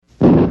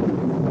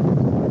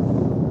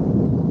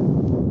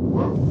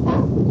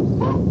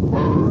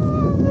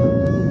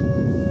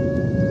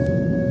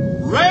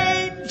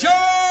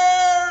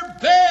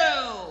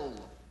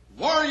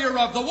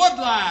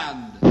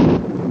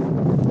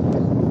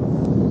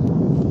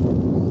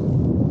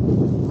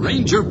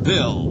Ranger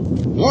Bill,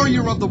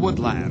 warrior of the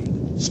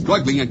woodland,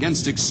 struggling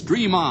against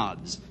extreme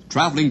odds,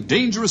 traveling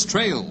dangerous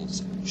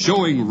trails,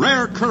 showing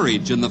rare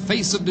courage in the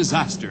face of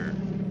disaster.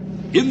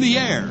 In the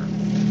air.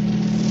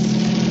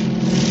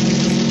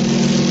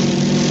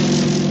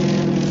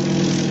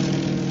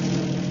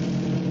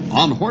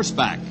 On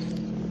horseback.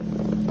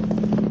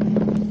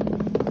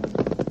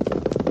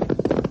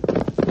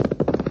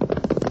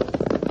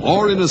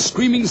 Or in a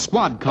screaming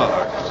squad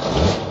car.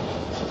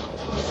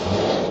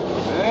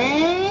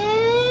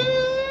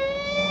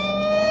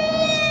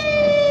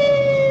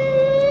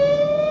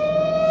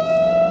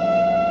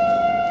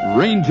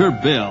 Ranger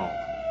Bill,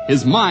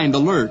 his mind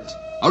alert,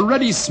 a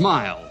ready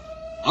smile,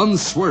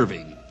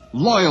 unswerving,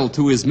 loyal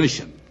to his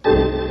mission.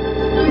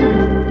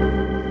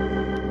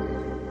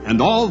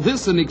 And all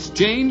this in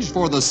exchange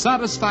for the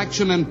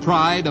satisfaction and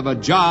pride of a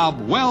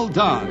job well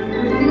done.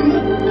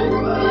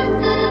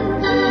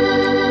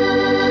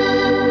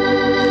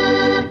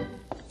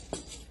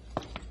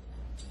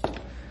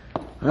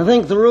 I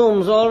think the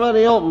room's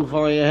already open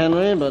for you,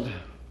 Henry, but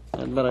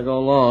I'd better go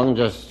along,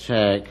 just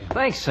check.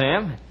 Thanks,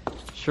 Sam.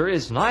 Sure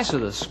is nice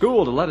of the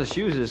school to let us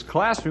use this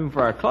classroom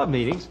for our club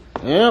meetings.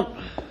 Yep.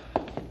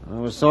 I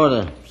was sort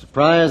of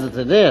surprised that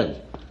they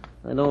did.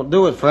 They don't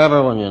do it for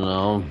everyone, you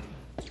know.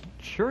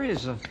 Sure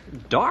is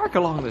dark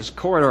along this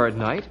corridor at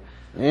night.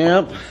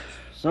 Yep.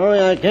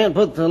 Sorry I can't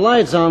put the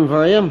lights on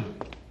for you.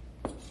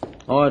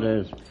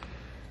 Orders.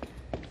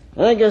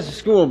 I guess the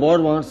school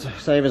board wants to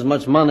save as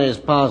much money as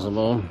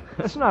possible.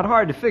 It's not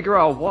hard to figure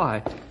out why.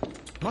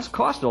 It must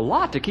cost a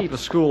lot to keep a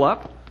school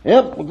up.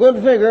 Yep,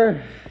 good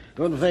figure.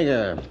 Good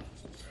figure.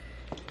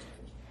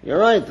 You're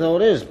right, though.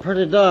 It is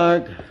pretty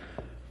dark.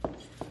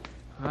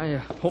 I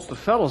hope the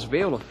fellows will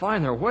be able to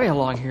find their way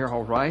along here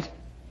all right.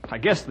 I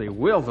guess they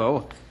will,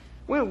 though.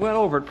 We went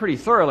over it pretty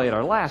thoroughly at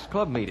our last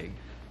club meeting.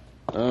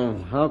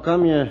 How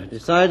come you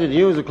decided to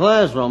use the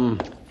classroom?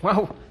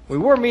 Well, we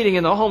were meeting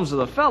in the homes of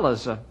the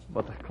fellas,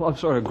 but the club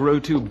sort of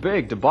grew too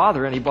big to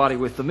bother anybody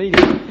with the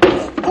meeting.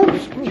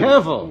 Oh,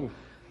 careful.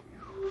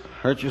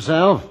 Hurt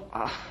yourself?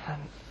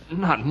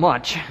 Not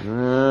much.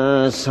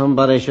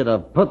 Somebody should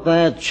have put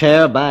that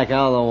chair back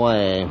out of the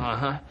way.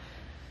 Uh-huh.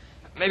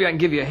 Maybe I can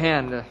give you a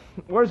hand.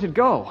 Where does it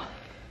go?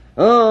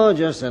 Oh,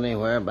 just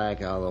anywhere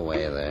back out of the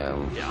way there.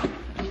 Yeah.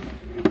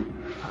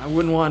 I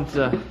wouldn't want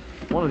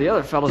one of the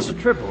other fellows to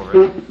trip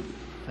over it.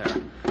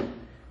 There.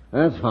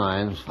 That's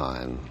fine, it's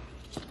fine.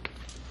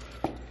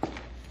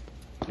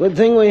 Good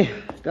thing we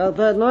got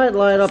that night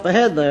light up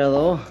ahead there,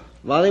 though.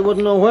 Lottie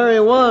wouldn't know where he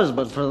was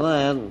but for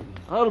that.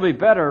 It'll be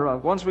better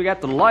once we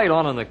get the light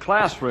on in the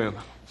classroom.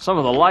 Some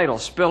of the light will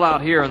spill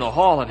out here in the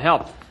hall and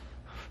help.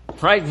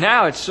 Right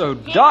now it's so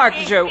dark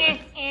that you...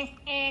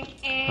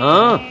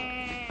 Huh?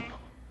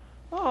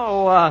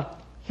 Oh,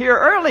 here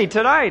early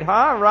tonight,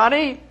 huh,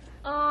 Ronnie?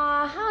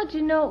 How'd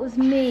you know it was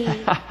me?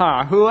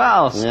 Who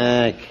else?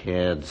 Yeah,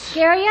 kids.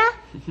 Scare ya?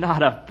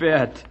 Not a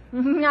bit.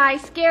 I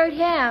scared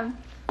him.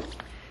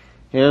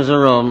 Here's a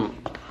room.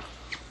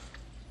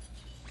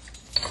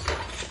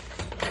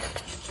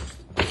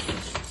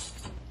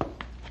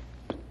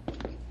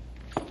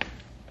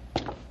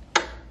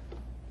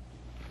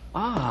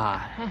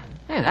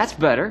 Hey, that's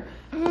better.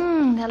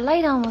 The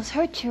light almost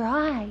hurt your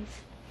eyes.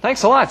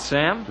 Thanks a lot,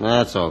 Sam.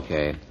 That's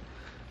okay.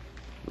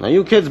 Now,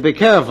 you kids be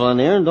careful in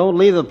here and don't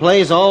leave the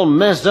place all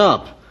messed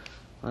up.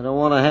 I don't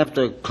want to have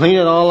to clean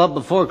it all up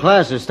before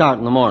classes start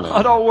in the morning.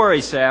 Oh, don't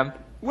worry, Sam.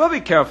 We'll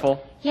be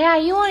careful. Yeah,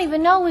 you won't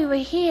even know we were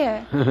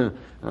here.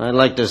 I'd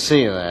like to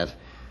see that.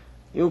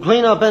 You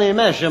clean up any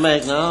mess you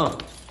make now.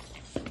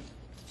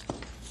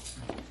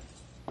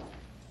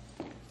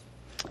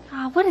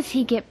 What does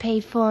he get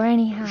paid for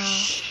anyhow?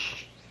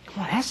 Shh.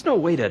 Well, that's no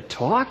way to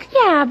talk.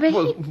 Yeah, but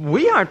well,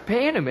 we aren't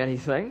paying him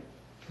anything.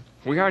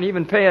 We aren't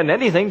even paying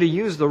anything to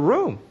use the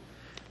room.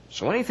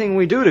 So anything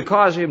we do to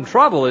cause him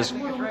trouble is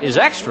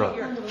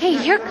extra. Hey,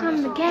 here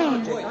come the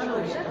gang.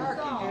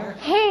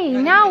 Hey,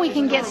 now we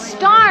can get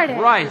started.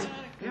 Right.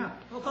 Hey,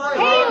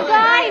 you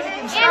guys,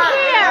 in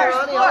here!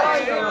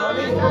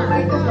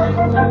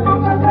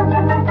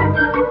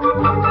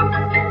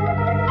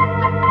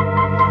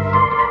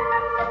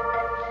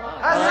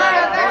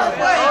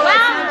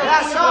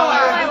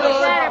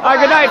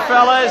 Good night,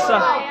 fellas.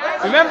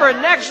 Remember,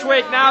 next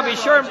week now, be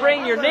sure and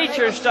bring your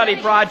nature study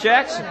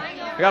projects.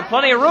 We got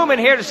plenty of room in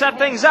here to set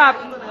things up.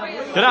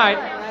 Good night.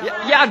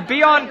 Yeah,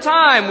 be on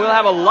time. We'll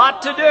have a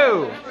lot to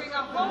do.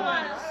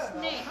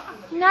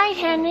 Night,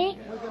 Henry.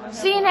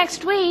 See you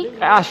next week.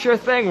 Sure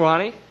thing,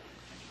 Ronnie.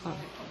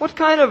 What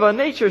kind of a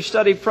nature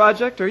study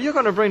project are you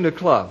going to bring to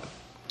club?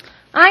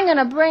 I'm going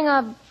to bring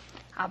a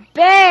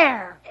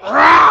bear.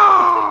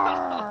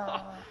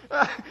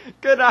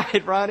 Good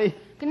night, Ronnie.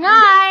 Good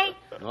night.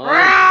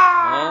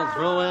 All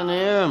through in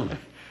here.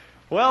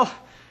 Well,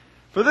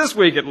 for this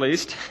week at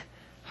least.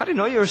 How do you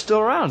know you were still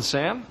around,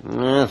 Sam?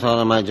 I thought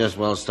I might just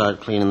well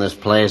start cleaning this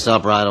place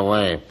up right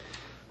away.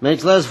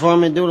 Makes less for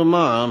me to do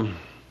tomorrow.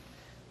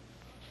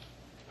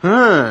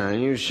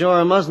 You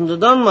sure mustn't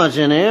have done much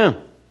in here.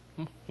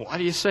 Why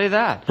do you say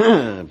that?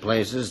 The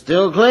place is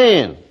still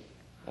clean.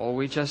 Oh,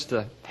 we just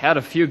had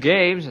a few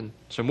games and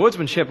some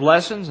woodsmanship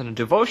lessons and a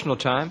devotional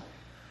time.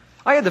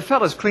 I had the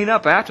fellas clean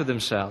up after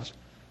themselves.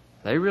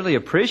 They really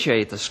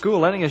appreciate the school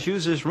letting us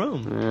use this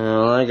room.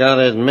 Well, I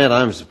gotta admit,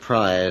 I'm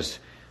surprised.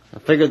 I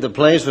figured the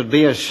place would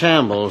be a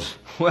shambles.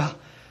 Well,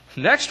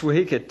 next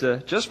week it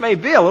just may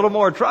be a little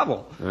more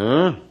trouble.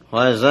 Huh?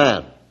 Why is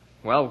that?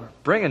 Well, we're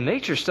bringing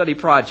nature study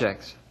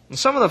projects. And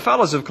some of the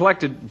fellas have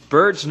collected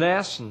birds'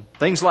 nests and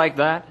things like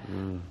that.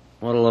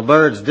 What'll the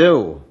birds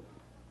do?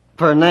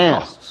 Per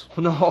nests?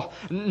 Oh, no,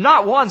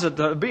 not ones that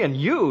are being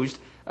used.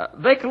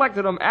 They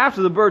collected them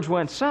after the birds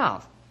went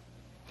south.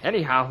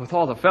 Anyhow, with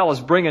all the fellas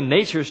bringing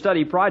nature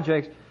study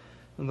projects,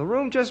 the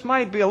room just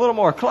might be a little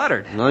more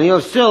cluttered. No, you'll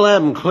still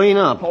have them clean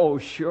up. Oh,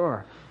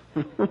 sure.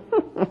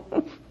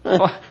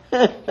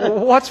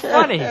 What's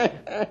funny?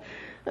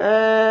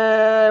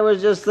 I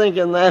was just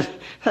thinking that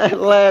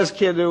last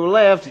kid who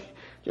left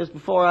just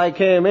before I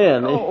came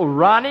in. Oh,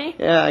 Ronnie?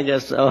 Yeah, I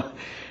guess so.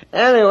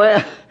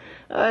 Anyway,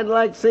 I'd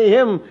like to see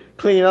him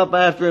clean up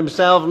after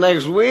himself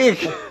next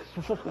week.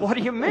 What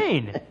do you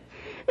mean?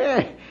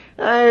 I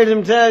heard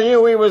him tell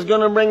you he was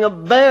going to bring a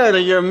bear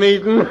to your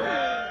meeting.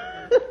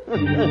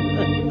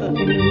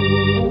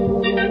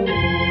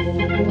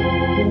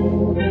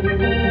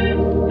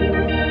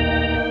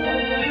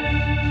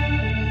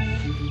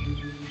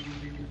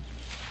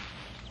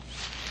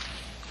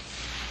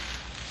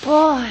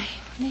 Boy,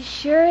 this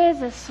sure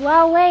is a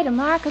swell way to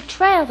mark a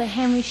trail that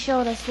Henry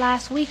showed us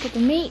last week at the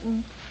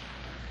meeting.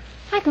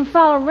 I can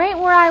follow right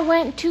where I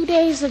went 2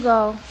 days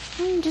ago,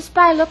 just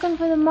by looking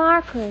for the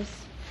markers.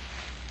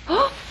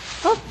 Oh,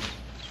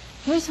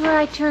 here's where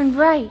I turned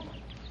right.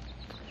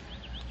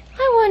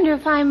 I wonder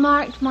if I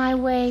marked my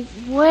way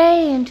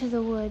into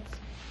the woods,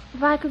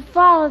 if I could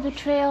follow the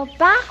trail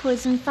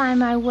backwards and find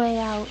my way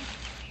out.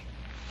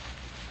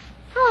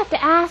 I'll have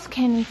to ask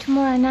Henry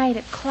tomorrow night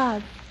at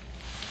club.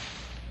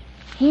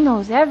 He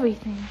knows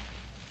everything.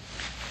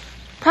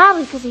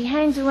 Probably because he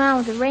hangs around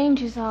with the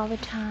rangers all the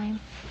time.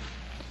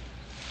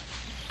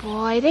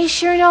 Boy, they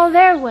sure know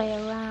their way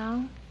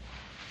around.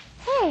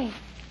 Hey,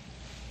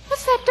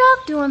 what's that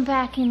dog doing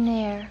back in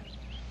there?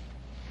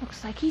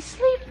 Looks like he's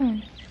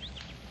sleeping.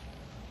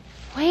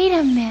 Wait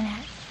a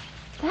minute.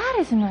 That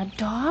isn't a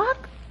dog.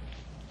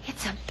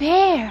 It's a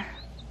bear.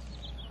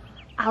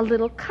 A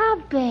little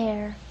cub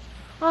bear.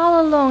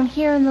 All alone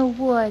here in the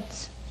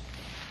woods.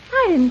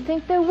 I didn't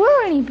think there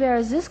were any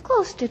bears this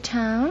close to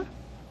town.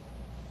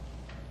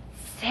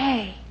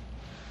 Say,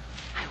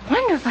 I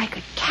wonder if I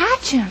could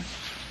catch him.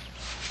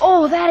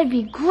 Oh, that'd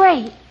be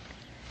great.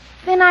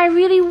 Then I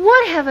really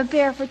would have a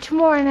bear for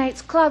tomorrow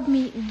night's club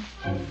meeting.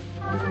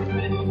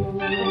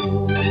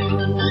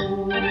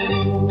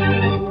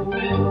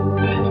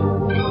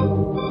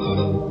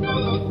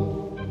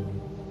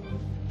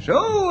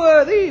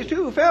 So, these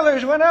two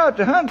fellers went out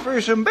to hunt for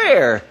some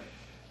bear.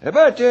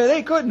 But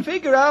they couldn't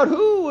figure out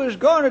who was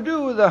going to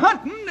do the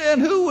hunting and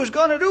who was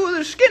going to do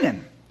the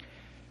skinning.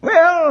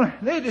 Well,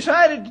 they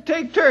decided to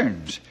take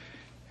turns.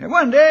 And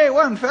one day,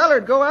 one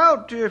feller'd go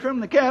out from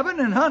the cabin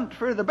and hunt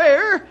for the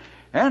bear,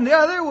 and the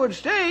other would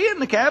stay in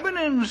the cabin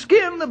and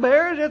skin the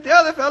bears that the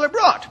other feller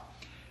brought.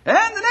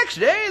 And the next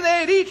day,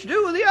 they'd each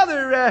do the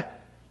other,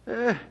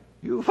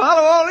 you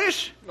follow all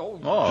this?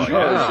 Oh,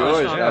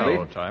 sure,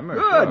 old-timer.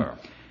 Good. Sure.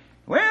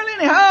 Well,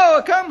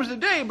 anyhow, comes the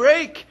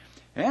daybreak,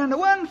 and the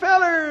one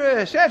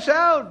feller sets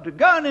out,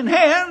 gun in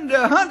hand,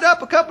 to hunt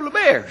up a couple of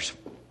bears,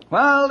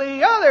 while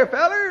the other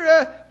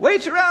feller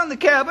waits around the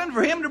cabin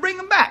for him to bring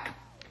them back.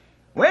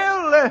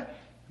 Well,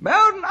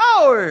 about an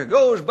hour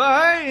goes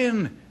by,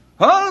 and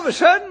all of a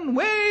sudden,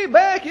 way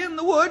back in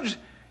the woods,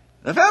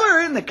 the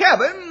feller in the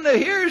cabin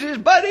hears his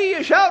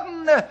buddy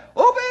shouting,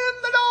 "Open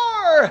the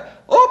door!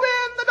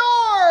 Open the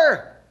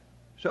door!"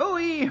 So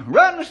he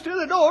runs to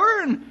the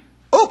door and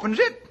opens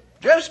it,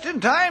 just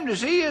in time to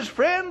see his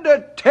friend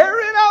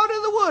tearing out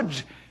of the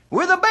woods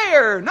with a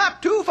bear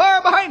not too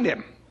far behind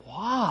him.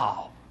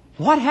 Wow.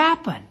 What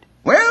happened?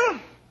 Well,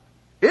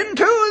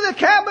 into the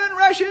cabin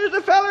rushes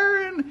the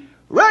feller and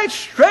right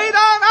straight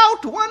on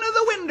out one of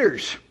the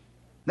winders.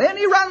 Then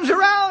he runs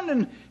around,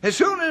 and as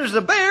soon as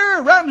the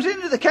bear runs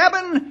into the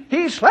cabin,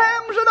 he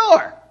slams the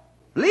door,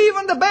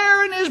 leaving the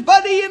bear and his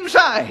buddy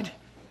inside.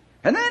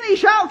 And then he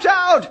shouts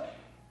out,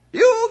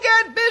 "You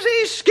get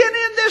busy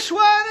skinning this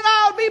one, and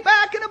I'll be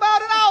back in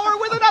about an hour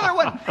with another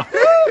one."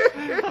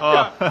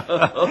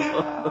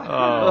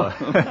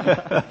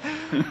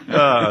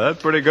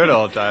 That's pretty good,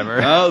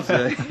 old-timer. I'll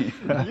say.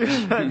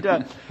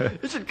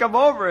 You should come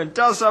over and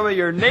tell some of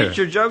your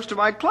nature jokes to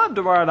my club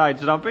tomorrow night,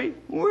 Stumpy.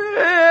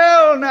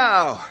 Well,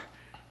 now,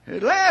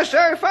 at last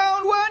I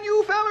found one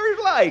you fellers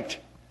liked.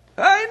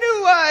 I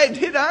knew I'd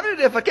hit on it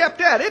if I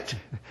kept at it.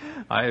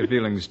 I have a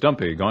feeling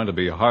Stumpy going to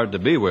be hard to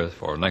be with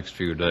for the next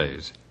few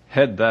days.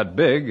 Head that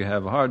big,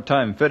 have a hard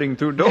time fitting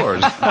through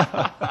doors.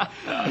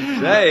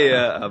 Say,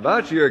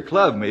 about your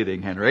club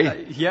meeting,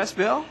 Henry. Yes,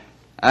 Bill?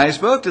 I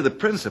spoke to the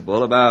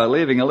principal about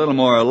leaving a little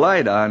more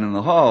light on in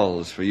the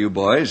halls for you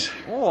boys.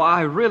 Oh,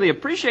 I really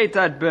appreciate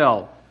that,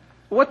 Bill.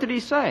 What did he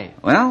say?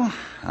 Well,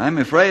 I'm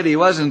afraid he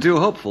wasn't too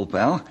hopeful,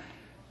 pal.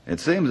 It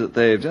seems that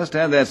they've just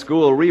had that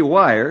school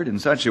rewired in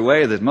such a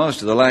way that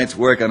most of the lights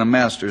work on a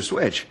master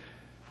switch.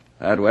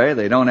 That way,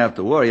 they don't have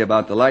to worry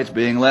about the lights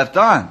being left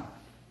on.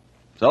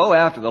 So,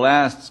 after the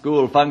last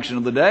school function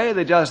of the day,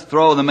 they just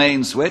throw the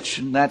main switch,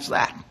 and that's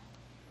that.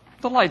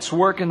 The lights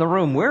work in the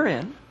room we're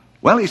in.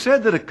 Well, he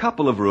said that a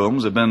couple of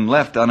rooms have been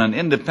left on an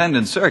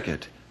independent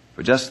circuit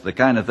for just the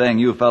kind of thing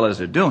you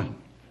fellas are doing.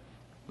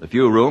 The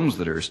few rooms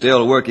that are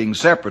still working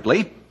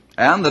separately,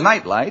 and the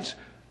night lights,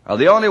 are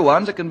the only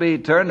ones that can be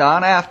turned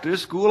on after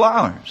school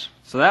hours.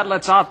 So that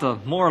lets out the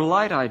more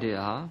light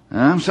idea, huh?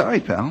 I'm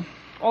sorry, pal.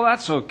 Oh,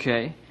 that's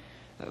okay.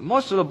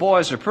 Most of the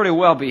boys are pretty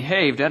well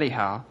behaved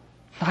anyhow.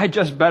 I'd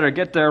just better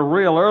get there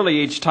real early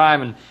each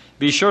time and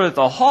be sure that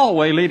the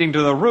hallway leading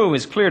to the room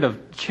is cleared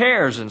of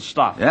chairs and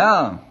stuff.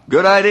 Yeah,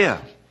 good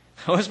idea.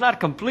 Oh, it's not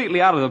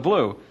completely out of the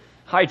blue.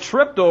 I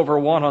tripped over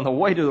one on the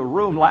way to the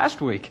room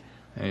last week.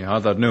 Hey,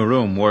 how'd that new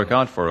room work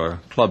out for our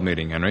club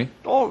meeting, Henry?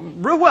 Oh,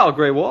 real well,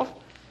 Grey Wolf.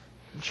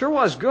 It sure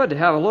was good to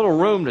have a little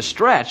room to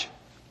stretch.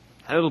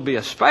 It'll be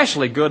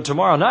especially good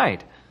tomorrow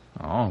night.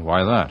 Oh,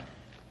 why that?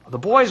 The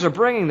boys are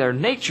bringing their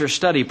nature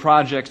study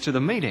projects to the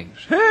meetings.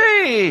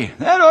 Hey,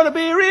 that ought to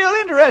be real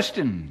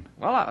interesting.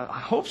 Well, I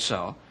hope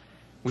so.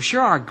 We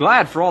sure are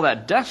glad for all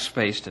that desk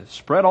space to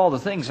spread all the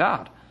things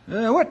out.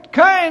 What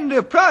kind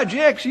of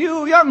projects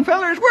you young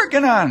fellers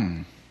working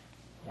on?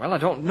 Well, I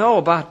don't know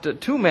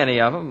about too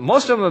many of them.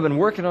 Most of them have been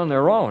working on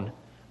their own.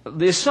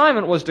 The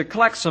assignment was to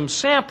collect some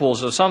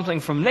samples of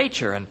something from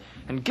nature and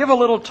give a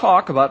little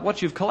talk about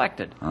what you've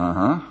collected.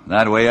 Uh-huh.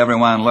 That way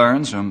everyone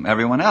learns from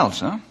everyone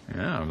else, huh?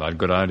 Yeah, that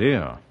good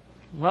idea.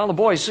 Well, the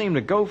boys seem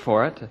to go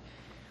for it.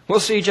 We'll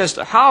see just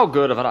how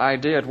good of an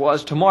idea it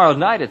was tomorrow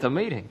night at the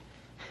meeting.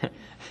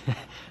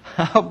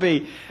 I'll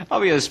be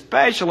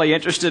especially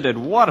interested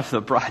in one of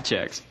the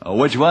projects.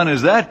 Which one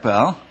is that,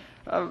 pal?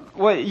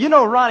 Well, you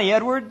know Ronnie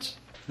Edwards?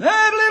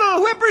 That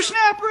little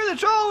whippersnapper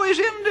that's always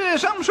into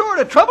some sort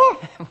of trouble?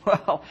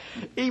 Well,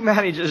 he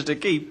manages to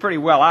keep pretty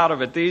well out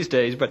of it these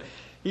days, but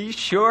he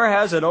sure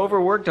has an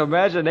overworked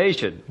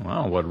imagination.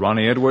 Well, what'd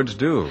Ronnie Edwards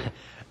do?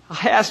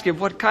 I asked him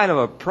what kind of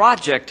a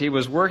project he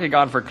was working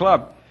on for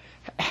club,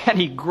 and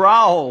he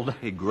growled.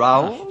 He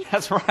growled?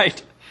 That's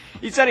right.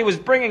 He said he was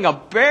bringing a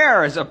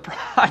bear as a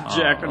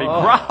project, and he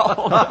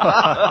growled.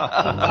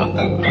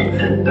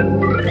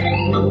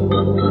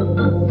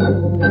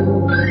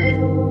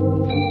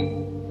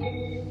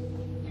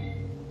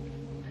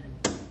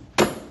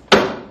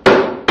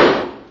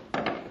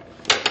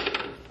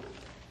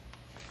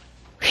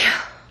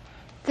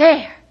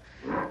 There.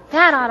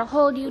 That ought to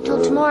hold you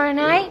till tomorrow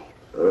night.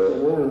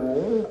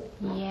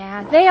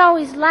 Yeah, they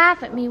always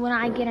laugh at me when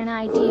I get an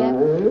idea,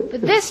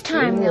 but this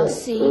time they'll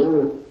see.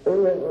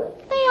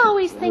 They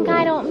always think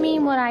I don't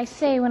mean what I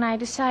say when I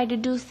decide to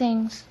do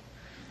things.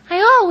 I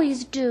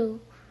always do.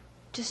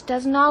 Just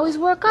doesn't always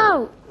work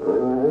out.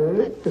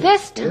 But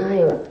this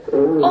time,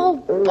 oh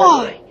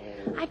boy,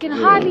 I can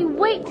hardly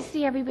wait to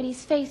see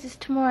everybody's faces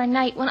tomorrow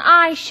night when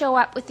I show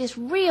up with this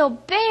real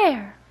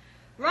bear.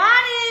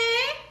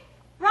 Ronnie!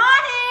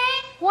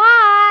 Ronnie!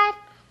 What?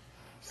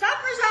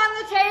 Supper's on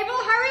the table.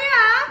 Hurry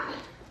up.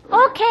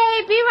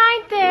 Okay, be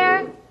right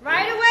there.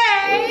 Right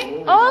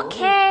away.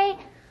 Okay.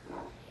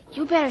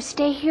 You better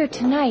stay here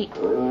tonight.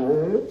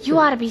 You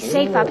ought to be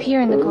safe up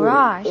here in the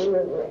garage.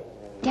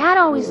 Dad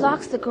always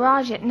locks the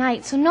garage at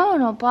night, so no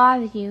one will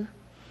bother you.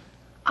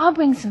 I'll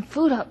bring some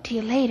food out to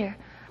you later,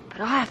 but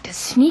I'll have to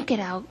sneak it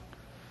out.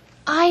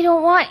 I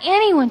don't want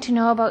anyone to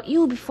know about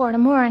you before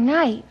tomorrow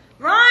night.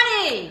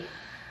 Ronnie!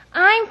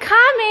 I'm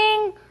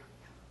coming.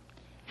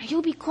 Now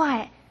you be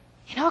quiet,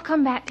 and I'll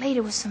come back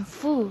later with some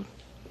food.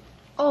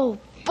 Oh,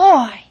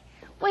 boy.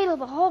 Wait till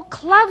the whole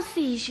club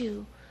sees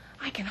you.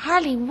 I can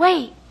hardly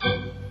wait.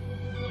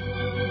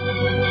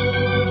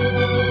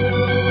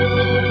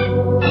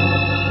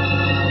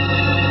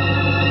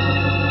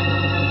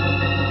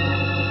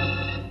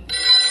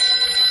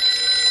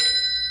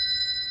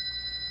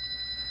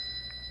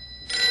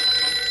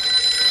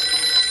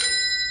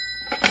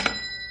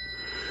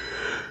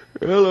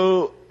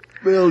 Hello.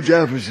 Bill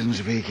Jefferson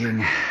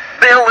speaking.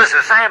 Bill, this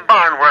is Sam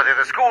Barnworthy,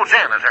 the school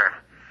janitor.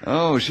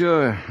 Oh,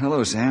 sure.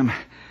 Hello, Sam.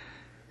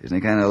 Isn't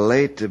it kind of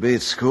late to be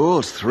at school?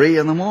 It's 3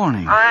 a.m.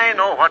 I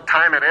know what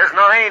time it is, and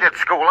I ain't at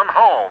school. I'm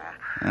home.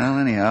 Well,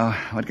 anyhow,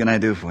 what can I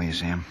do for you,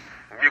 Sam?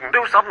 You can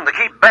do something to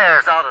keep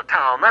bears out of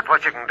town. That's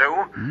what you can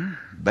do.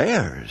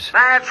 Bears?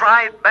 That's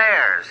right,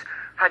 bears.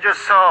 I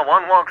just saw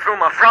one walk through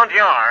my front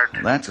yard.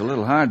 That's a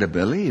little hard to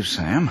believe,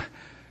 Sam.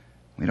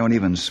 We don't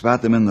even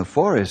spot them in the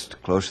forest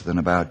closer than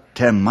about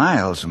 10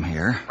 miles from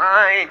here.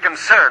 I ain't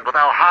concerned with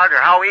how hard or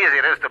how easy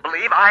it is to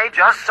believe. I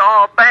just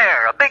saw a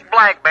bear, a big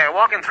black bear,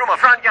 walking through my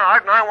front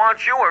yard, and I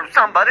want you or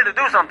somebody to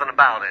do something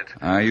about it.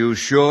 Are you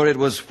sure it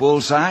was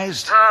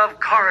full-sized? Of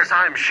course,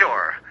 I'm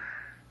sure.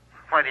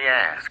 Why do you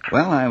ask?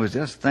 Well, I was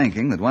just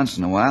thinking that once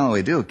in a while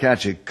we do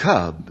catch a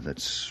cub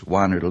that's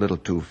wandered a little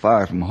too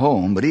far from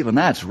home, but even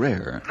that's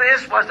rare.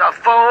 This was a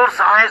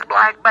full-sized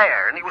black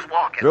bear, and he was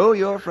walking. Through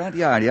your front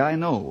yard, yeah, I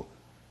know.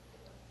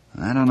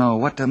 I don't know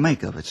what to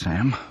make of it,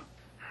 Sam.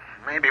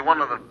 maybe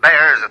one of the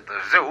bears at the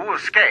zoo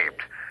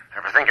escaped.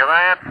 Ever think of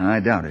that? I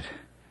doubt it.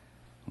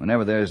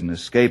 Whenever there's an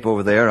escape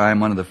over there, I'm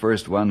one of the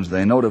first ones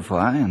they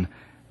notify, and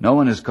no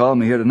one has called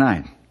me here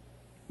tonight.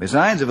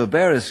 Besides, if a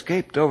bear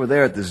escaped over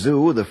there at the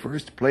zoo, the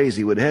first place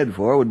he would head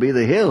for would be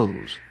the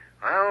hills.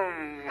 Well,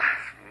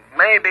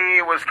 maybe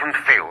he was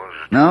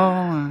confused. No,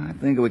 I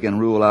think we can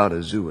rule out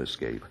a zoo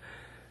escape.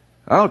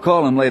 I'll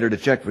call him later to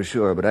check for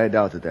sure, but I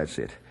doubt that that's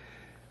it.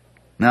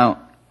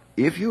 Now,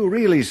 if you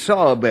really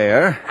saw a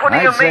bear, What do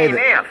you I'd say mean,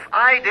 that... if?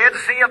 I did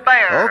see a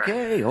bear.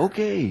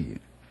 Okay.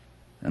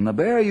 And the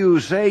bear you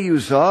say you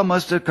saw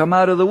must have come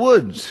out of the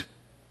woods,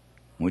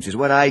 which is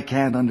what I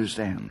can't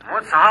understand.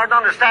 What's so hard to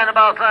understand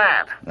about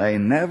that? They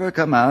never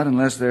come out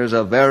unless there's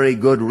a very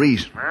good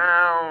reason.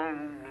 Well,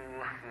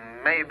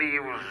 maybe he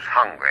was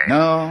hungry.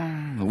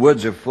 No, the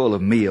woods are full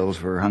of meals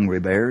for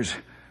hungry bears.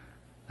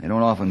 They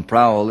don't often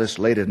prowl this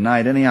late at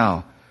night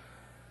anyhow.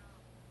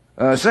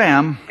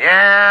 Sam?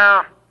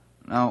 Yeah?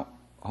 Now,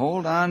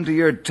 hold on to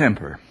your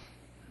temper.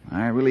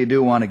 I really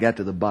do want to get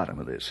to the bottom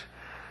of this.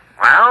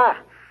 Well?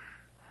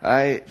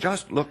 I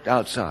just looked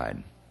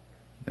outside.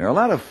 There are a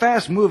lot of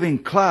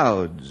fast-moving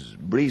clouds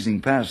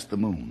breezing past the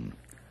moon.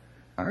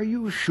 Are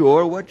you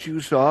sure what you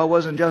saw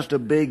wasn't just a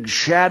big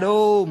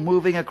shadow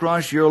moving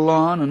across your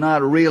lawn and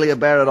not really a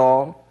bear at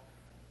all?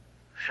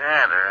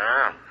 Shadow,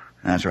 huh?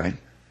 That's right.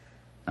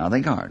 Now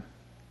think hard.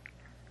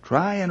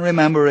 Try and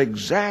remember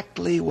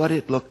exactly what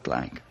it looked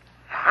like.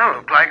 Well, it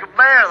looked like a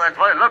bear, that's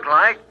what it looked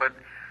like, but...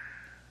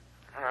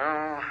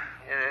 Well,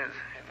 it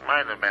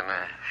might have been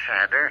a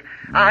shadow.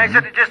 I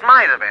said it just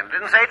might have been,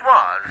 didn't say it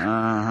was.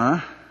 Uh-huh.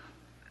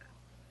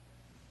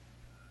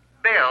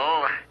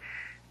 Bill,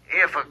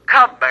 if a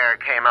cub bear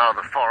came out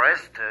of the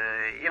forest,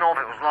 if it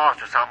was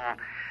lost or something,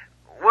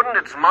 wouldn't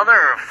its mother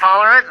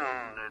follow it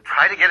and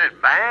try to get it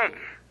back?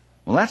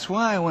 Well, that's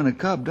why when a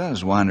cub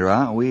does wander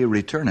out, we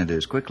return it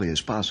as quickly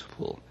as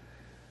possible.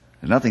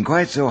 There's nothing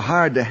quite so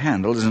hard to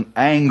handle as an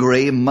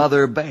angry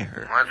mother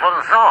bear. That's what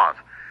I thought.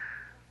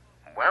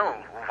 Well,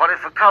 what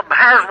if a cub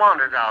has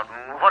wandered out,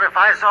 and what if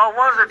I saw it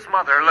was its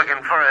mother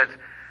looking for it?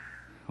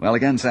 Well,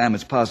 again, Sam,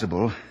 it's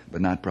possible,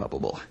 but not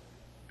probable.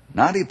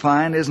 Knotty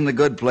Pine isn't a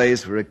good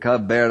place for a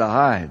cub bear to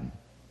hide.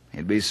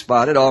 He'd be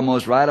spotted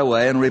almost right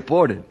away and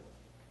reported.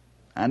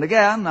 And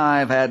again,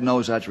 I've had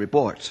no such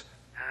reports.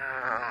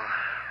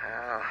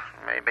 Well,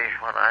 maybe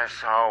what I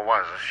saw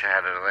was a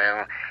shadow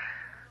then.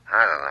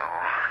 I don't know.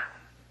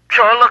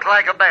 Sure looked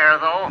like a bear,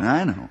 though.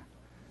 I know.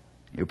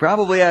 You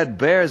probably had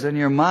bears in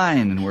your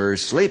mind and were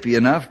sleepy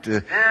enough to...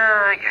 Yeah,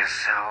 I guess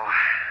so.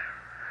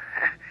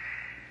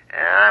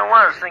 I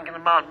was thinking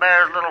about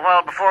bears a little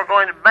while before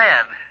going to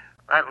bed.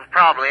 That was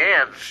probably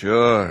it.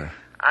 Sure.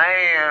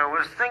 I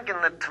was thinking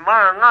that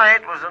tomorrow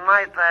night was the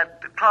night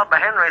that the club of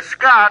Henry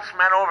Scott's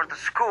met over at the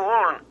school,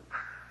 and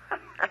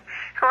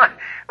one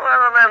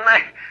of them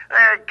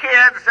their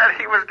kids said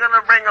he was going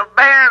to bring a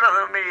bear to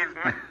the meeting.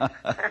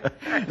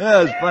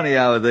 It's funny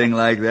how a thing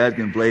like that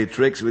can play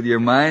tricks with your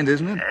mind,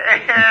 isn't it?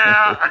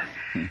 Yeah.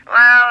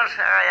 Well,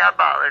 sorry I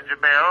bothered you,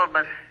 Bill,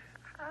 but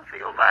I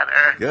feel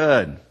better.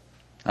 Good.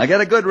 I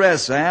get a good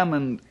rest, Sam,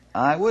 and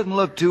I wouldn't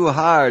look too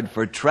hard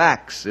for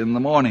tracks in the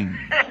morning.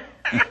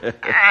 That's a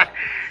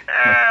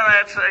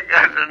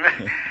good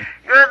one.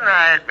 Good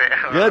night,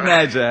 Bill. Good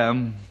night,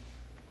 Sam.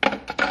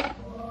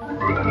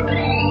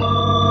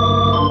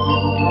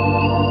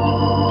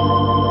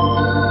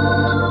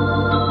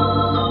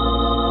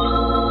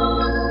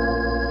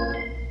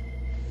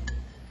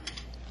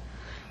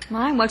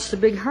 My, what's the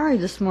big hurry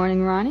this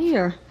morning, Ronnie?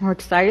 You're more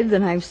excited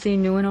than I've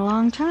seen you in a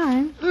long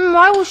time.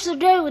 I wish the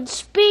day would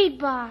speed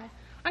by.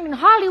 I can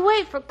hardly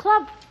wait for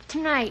club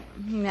tonight.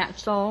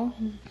 That's all?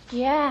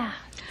 Yeah.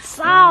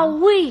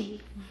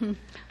 Sorry.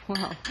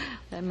 Well,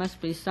 there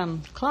must be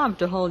some club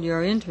to hold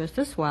your interest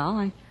this well.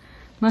 I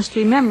must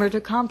remember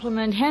to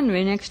compliment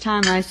Henry next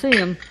time I see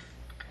him.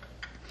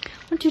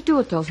 What do you do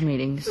at those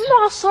meetings?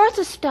 All sorts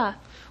of stuff.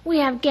 We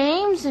have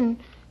games and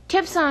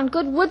tips on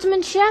good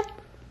woodsmanship.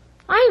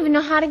 I even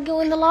know how to go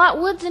in the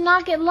woods and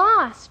not get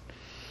lost.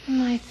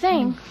 I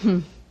think.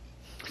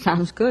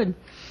 Sounds good.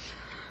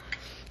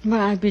 But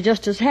I'd be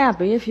just as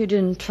happy if you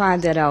didn't try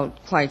that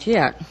out quite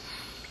yet.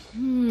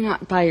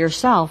 Not by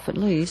yourself, at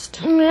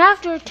least. And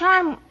after a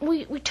time,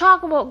 we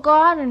talk about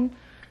God and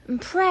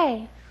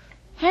pray.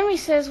 Henry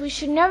says we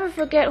should never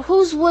forget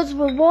whose woods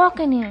we're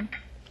walking in.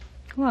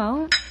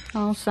 Well, it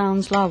all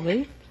sounds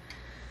lovely.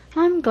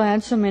 I'm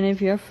glad so many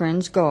of your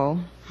friends go.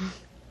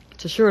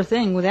 It's a sure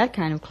thing with that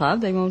kind of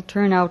club. They won't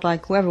turn out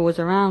like whoever was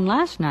around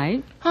last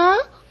night.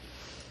 Huh?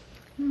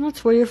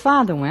 That's where your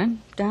father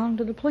went, down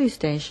to the police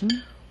station.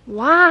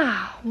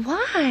 Wow.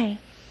 Why?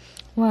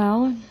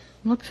 Well, it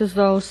looks as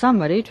though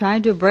somebody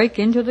tried to break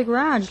into the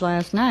garage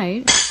last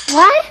night.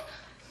 What?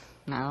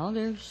 Now,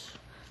 there's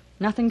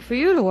nothing for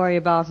you to worry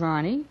about,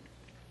 Ronnie.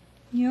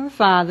 Your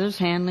father's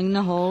handling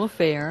the whole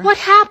affair. What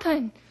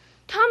happened?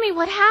 Tell me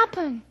what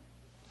happened.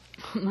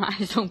 My,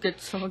 don't get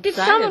so excited. Did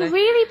someone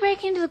really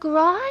break into the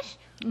garage?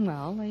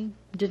 Well, they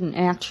didn't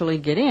actually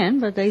get in,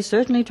 but they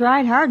certainly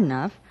tried hard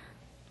enough.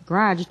 The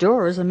garage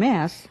door is a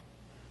mess.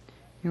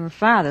 Your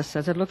father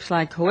says it looks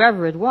like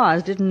whoever it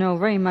was didn't know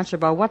very much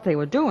about what they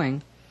were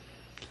doing.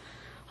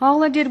 All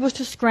they did was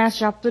to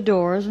scratch up the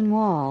doors and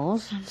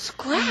walls.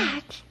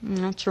 Scratch?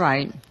 That's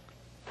right.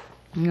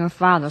 Your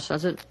father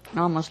says it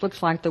almost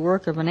looks like the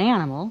work of an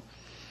animal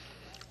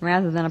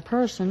rather than a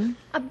person.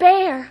 A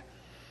bear.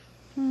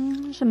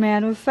 As a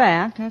matter of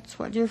fact, that's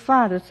what your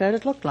father said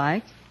it looked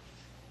like.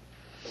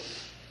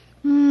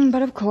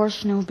 But of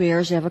course no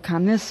bears ever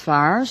come this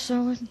far,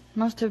 so it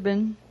must have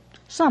been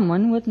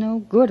someone with no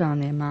good on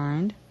their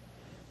mind.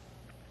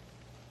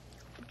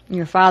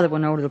 Your father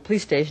went over to the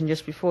police station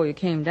just before you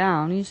came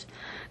down. He's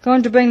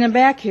going to bring them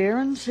back here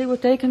and see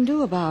what they can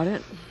do about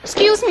it.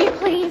 Excuse me,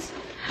 please.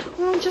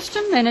 Well, just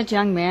a minute,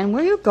 young man.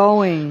 Where are you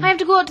going? I have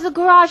to go out to the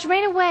garage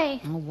right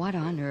away. Oh, what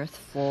on earth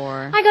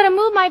for? I gotta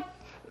move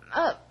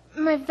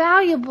my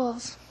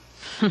valuables.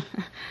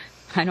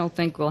 I don't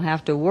think we'll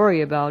have to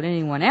worry about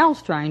anyone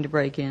else trying to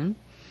break in.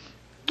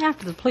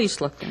 After the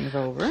police look things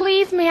over.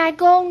 Please, may I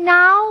go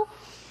now?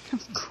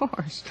 Of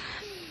course.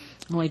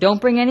 Only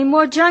don't bring any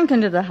more junk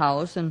into the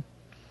house, and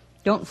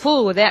don't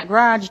fool with that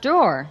garage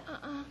door.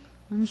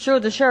 I'm sure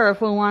the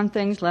sheriff will want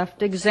things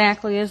left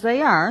exactly as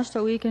they are,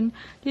 so we can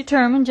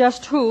determine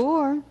just who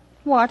or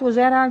what was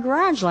at our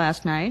garage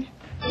last night.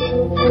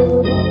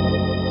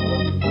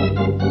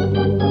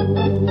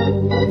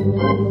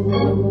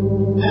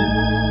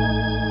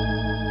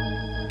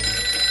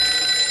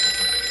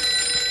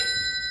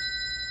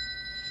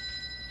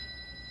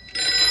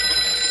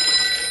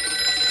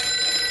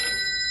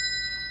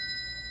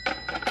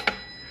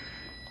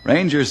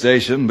 Ranger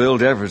Station, Bill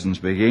Jefferson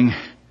speaking.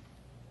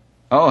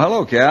 Oh,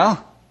 hello,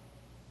 Cal.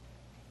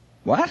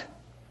 What?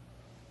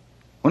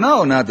 Well,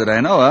 no, not that I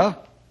know of.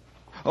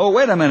 Oh,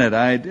 wait a minute.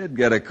 I did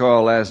get a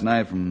call last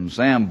night from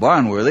Sam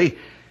Barnworthy.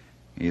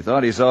 He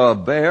thought he saw a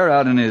bear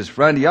out in his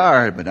front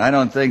yard, but I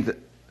don't think that...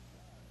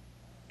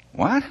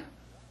 What?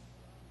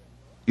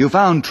 You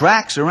found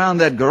tracks around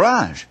that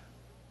garage?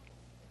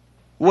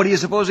 What do you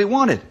suppose he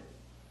wanted?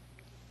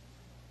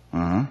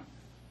 Uh-huh.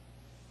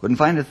 Couldn't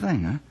find a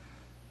thing, huh?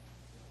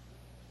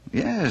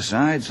 Yes,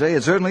 I'd say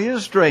it certainly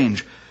is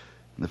strange.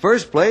 In the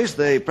first place,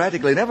 they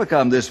practically never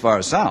come this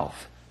far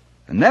south,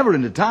 and never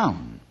into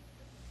town.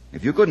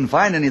 If you couldn't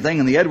find anything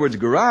in the Edwards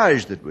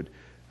garage that would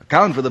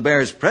account for the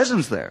bear's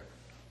presence there,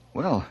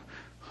 well,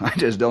 I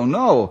just don't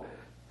know.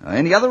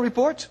 Any other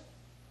reports?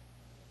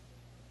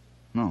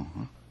 No,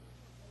 huh?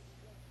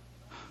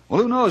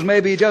 Well, who knows?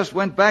 Maybe he just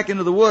went back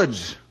into the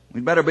woods.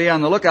 We'd better be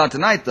on the lookout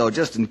tonight, though,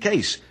 just in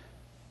case.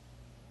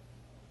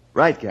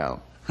 Right,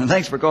 Cal.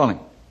 Thanks for calling.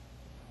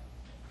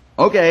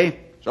 Okay,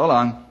 so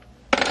long.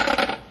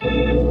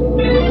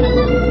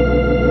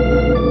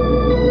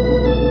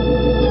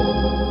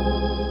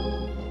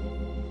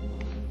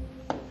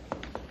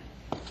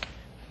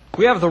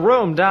 We have the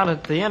room down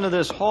at the end of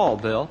this hall,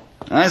 Bill.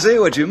 I see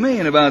what you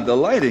mean about the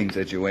lighting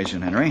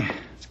situation, Henry.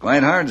 It's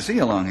quite hard to see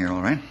along here,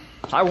 all right.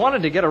 I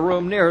wanted to get a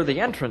room near the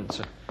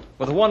entrance,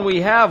 but the one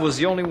we have was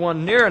the only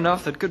one near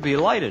enough that could be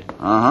lighted.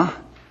 Uh-huh.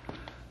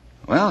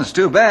 Well, it's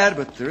too bad,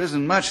 but there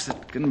isn't much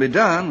that can be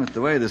done with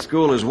the way the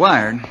school is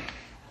wired.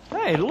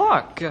 Hey,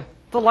 look.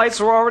 The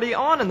lights are already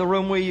on in the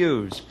room we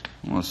use.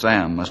 Well,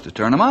 Sam must have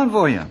turned them on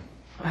for you.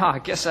 I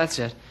guess that's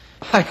it.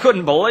 I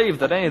couldn't believe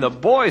that any of the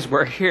boys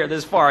were here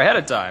this far ahead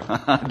of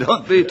time.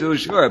 Don't be too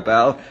sure,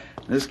 pal.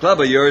 This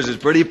club of yours is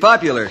pretty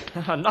popular.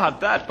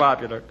 Not that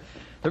popular.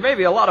 There may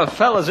be a lot of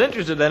fellas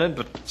interested in it,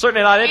 but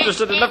certainly not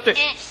interested enough to...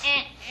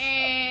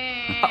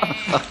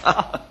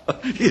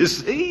 You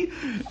see?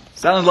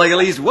 Sounds like at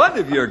least one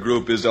of your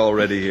group is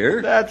already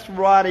here. That's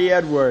Ronnie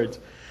Edwards.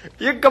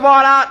 You can come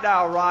on out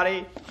now,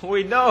 Ronnie.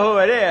 We know who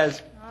it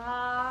is.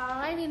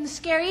 I didn't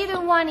scare either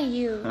one of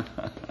you.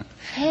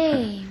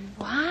 Hey,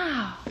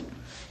 wow.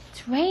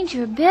 It's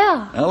Ranger Bill.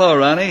 Hello,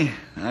 Ronnie.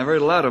 I've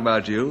heard a lot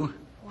about you.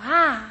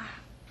 Wow.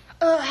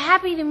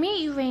 Happy to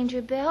meet you,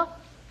 Ranger Bill.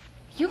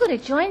 You going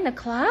to join the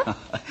club?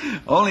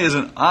 Only as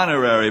an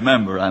honorary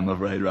member, I'm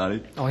afraid,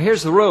 Ronnie. Oh,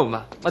 here's the room.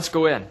 Let's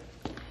go in.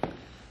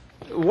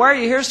 Why are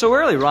you here so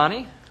early,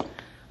 Ronnie?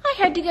 I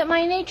had to get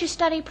my nature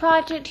study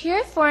project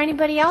here before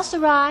anybody else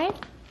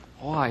arrived.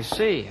 Oh, I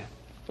see.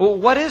 Well,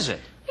 what is it?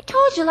 I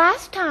told you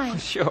last time.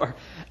 Sure.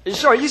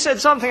 You said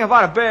something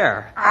about a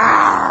bear.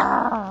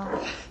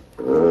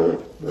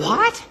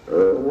 What?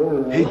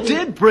 He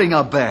did bring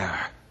a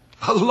bear.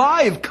 A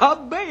live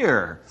cub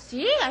bear.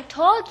 See, I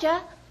told you.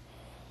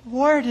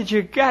 Where did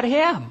you get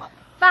him?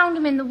 Found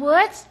him in the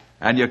woods.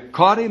 And you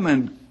caught him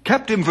and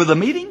kept him for the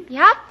meeting?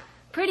 Yup.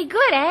 Pretty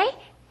good, eh?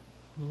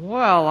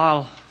 Well,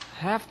 I'll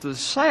have to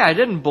say I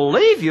didn't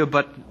believe you,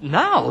 but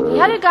now... The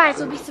other guys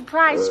will be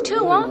surprised,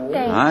 too, won't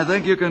they? I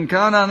think you can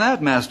count on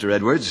that, Master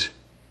Edwards.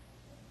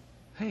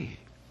 Hey,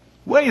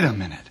 wait a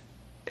minute.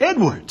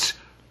 Edwards!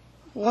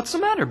 What's the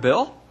matter,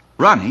 Bill?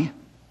 Ronnie,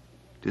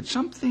 did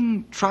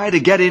something try to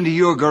get into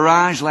your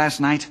garage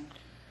last night?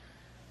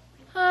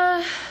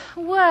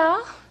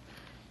 Well,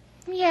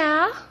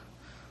 yeah.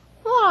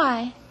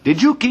 Why?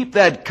 Did you keep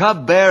that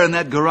cub bear in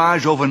that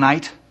garage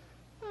overnight?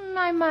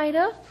 I might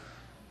have.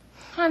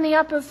 On the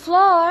upper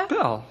floor.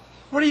 Bill,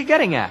 what are you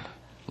getting at?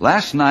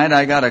 Last night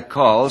I got a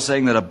call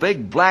saying that a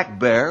big black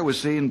bear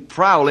was seen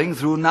prowling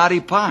through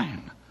Knotty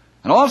Pine.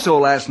 And also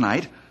last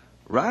night,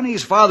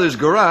 Ronnie's father's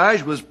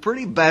garage was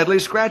pretty badly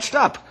scratched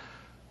up.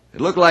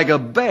 It looked like a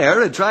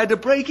bear had tried to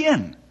break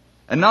in.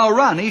 And now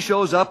Ronnie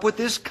shows up with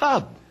this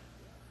cub.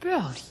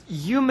 Bill,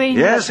 you mean...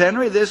 Yes,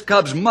 Henry, this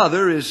cub's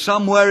mother is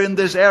somewhere in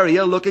this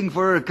area looking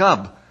for her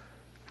cub.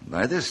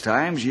 By this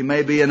time, she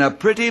may be in a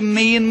pretty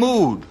mean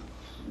mood.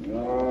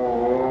 Bill!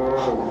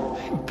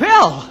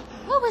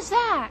 What was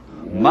that?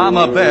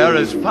 Mama Bear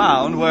has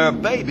found where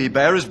Baby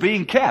Bear is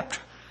being kept.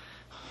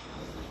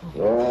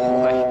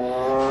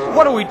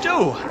 What do we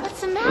do?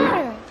 What's the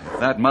matter? If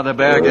that Mother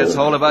Bear gets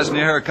hold of us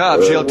near her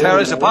cub, she'll tear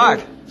us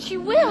apart. She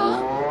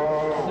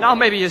will. Now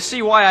maybe you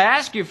see why I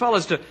asked you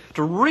fellas to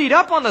read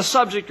up on the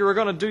subject you were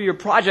going to do your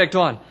project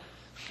on.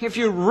 If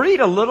you read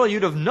a little,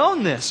 you'd have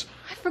known this.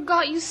 I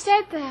forgot you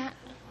said that.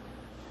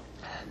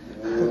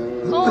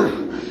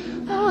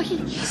 Oh,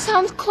 he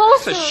sounds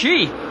closer. It's a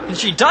she, and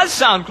she does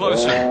sound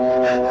closer.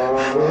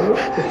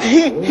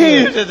 He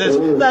did it.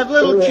 That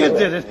little kid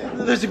did it.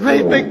 There's a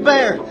great big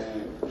bear.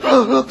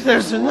 Oh, look,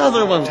 there's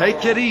another one.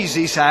 Take it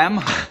easy, Sam.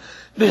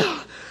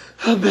 Bill,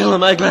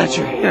 am I glad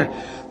you're here.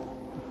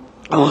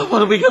 Oh,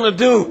 what are we going to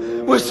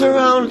do? We're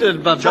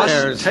surrounded by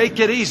bears. Just take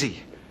it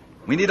easy.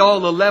 We need all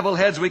the level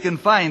heads we can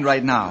find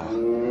right now.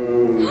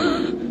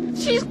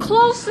 She's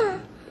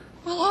closer.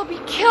 We'll all be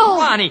killed.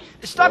 Ronnie,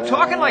 stop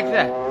talking like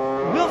that.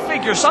 We'll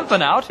figure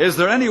something out. Is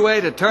there any way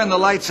to turn the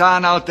lights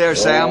on out there,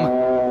 Sam?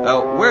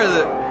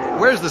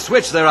 Where's the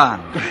switch they're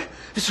on?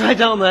 It's right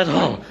down that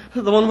hall.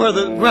 The one where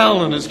the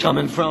growling is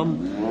coming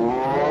from.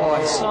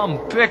 Oh, some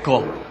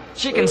pickle.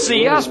 She can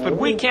see us, but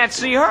we can't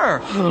see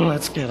her. Oh,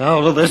 let's get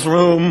out of this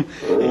room.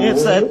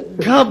 It's that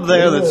cub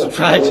there that's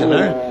frightening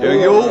her. Do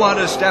you want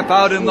to step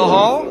out in the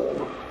hall?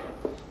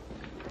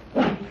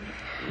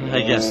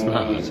 I guess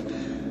not.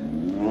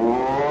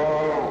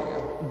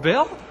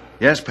 Bill?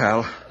 Yes,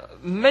 pal.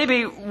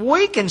 Maybe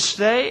we can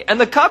stay and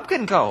the cub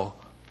can go.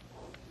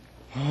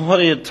 What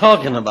are you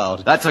talking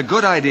about? That's a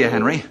good idea,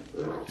 Henry.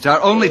 It's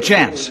our only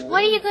chance.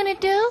 What are you going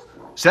to do?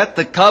 Set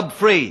the cub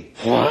free.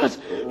 What?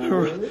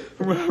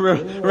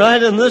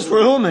 Right in this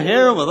room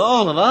here with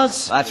all of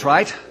us? That's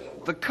right.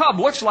 The cub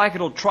looks like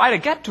it'll try to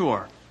get to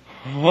her.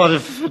 What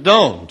if it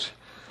don't?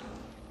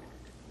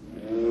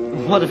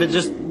 What if it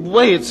just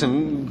waits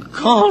and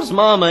calls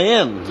Mama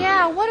in?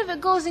 Yeah, what if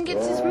it goes and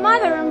gets his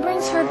mother and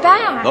brings her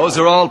back? Those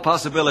are all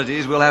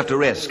possibilities we'll have to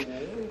risk.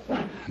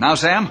 Now,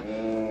 Sam,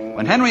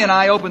 when Henry and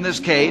I open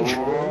this cage,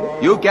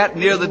 you get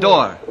near the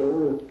door.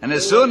 And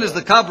as soon as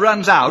the cub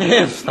runs out...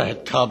 If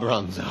that cub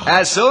runs out.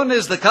 As soon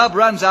as the cub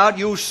runs out,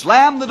 you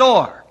slam the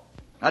door.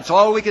 That's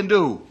all we can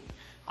do.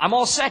 I'm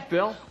all set,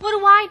 Bill. What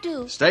do I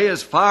do? Stay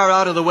as far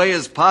out of the way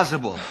as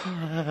possible.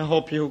 I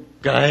hope you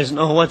guys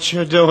know what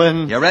you're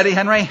doing. You ready,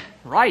 Henry?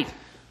 Right.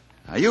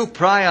 Now, you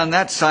pry on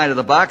that side of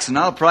the box, and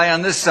I'll pry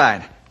on this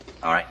side.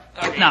 All right.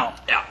 Now,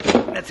 yeah,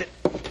 that's it.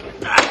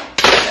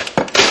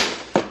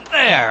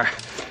 There.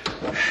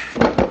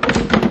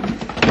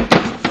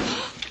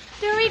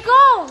 There he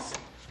goes.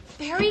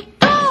 There he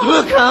goes.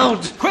 Look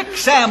out! Quick,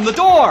 Sam, the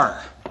door!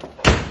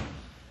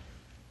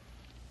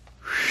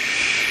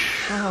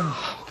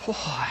 Oh,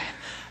 boy.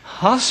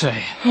 I'll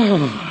say.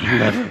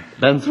 Never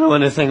been through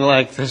anything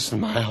like this in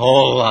my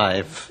whole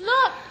life.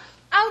 Look,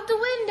 out the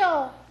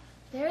window.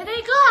 There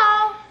they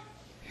go.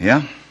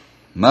 Yeah,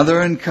 mother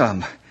and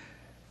cub,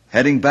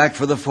 heading back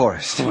for the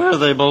forest. Where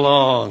they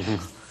belong.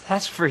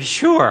 That's for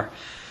sure.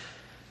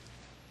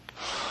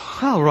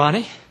 Well,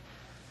 Ronnie,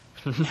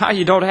 now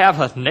you don't have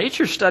a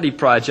nature study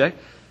project.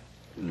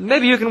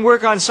 Maybe you can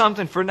work on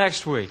something for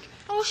next week.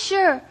 Oh,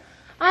 sure.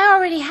 I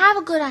already have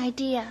a good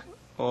idea.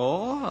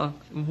 Oh,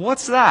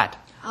 what's that?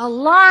 A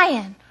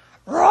lion.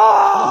 Roar!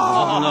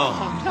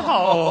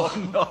 Oh,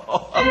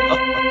 no.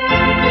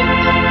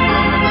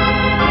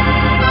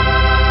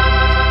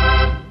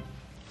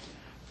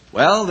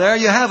 Well, there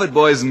you have it,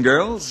 boys and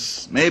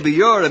girls. Maybe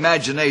your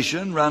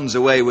imagination runs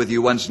away with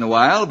you once in a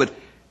while, but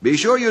be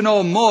sure you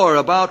know more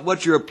about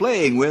what you're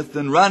playing with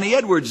than Ronnie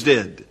Edwards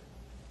did.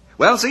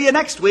 Well, see you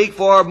next week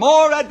for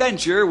more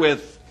adventure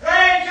with